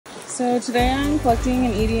So today I'm collecting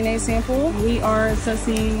an eDNA sample. We are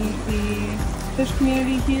assessing the fish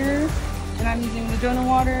community here, and I'm using the Jonah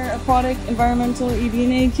Water Aquatic Environmental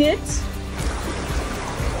eDNA Kit.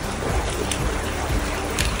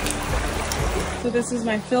 So this is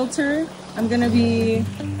my filter. I'm going to be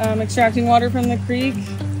extracting water from the creek,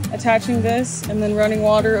 attaching this, and then running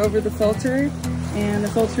water over the filter. And the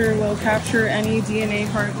filter will capture any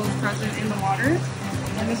DNA particles present in the water.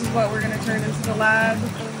 And this is what we're going to turn into the lab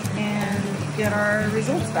and get our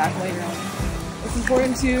results back later on. It's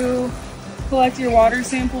important to collect your water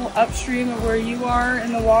sample upstream of where you are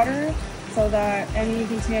in the water so that any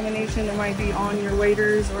contamination that might be on your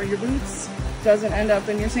waders or your boots doesn't end up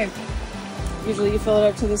in your sample. Usually you fill it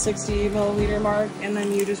up to the 60 milliliter mark and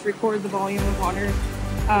then you just record the volume of water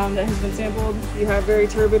that has been sampled. If you have very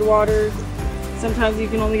turbid water, sometimes you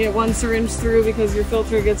can only get one syringe through because your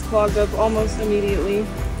filter gets clogged up almost immediately.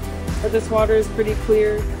 But this water is pretty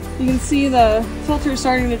clear. You can see the filter is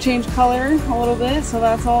starting to change color a little bit, so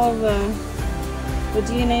that's all of the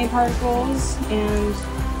DNA particles and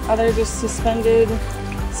other just suspended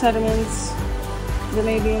sediments that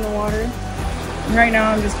may be in the water. And right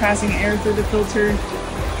now I'm just passing air through the filter.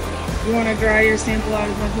 You want to dry your sample out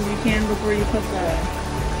as much as you can before you put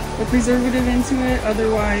the preservative into it,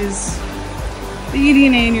 otherwise the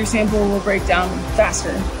eDNA in your sample will break down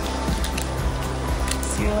faster.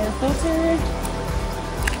 Seal our filter.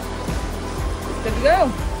 Good to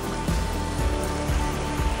go.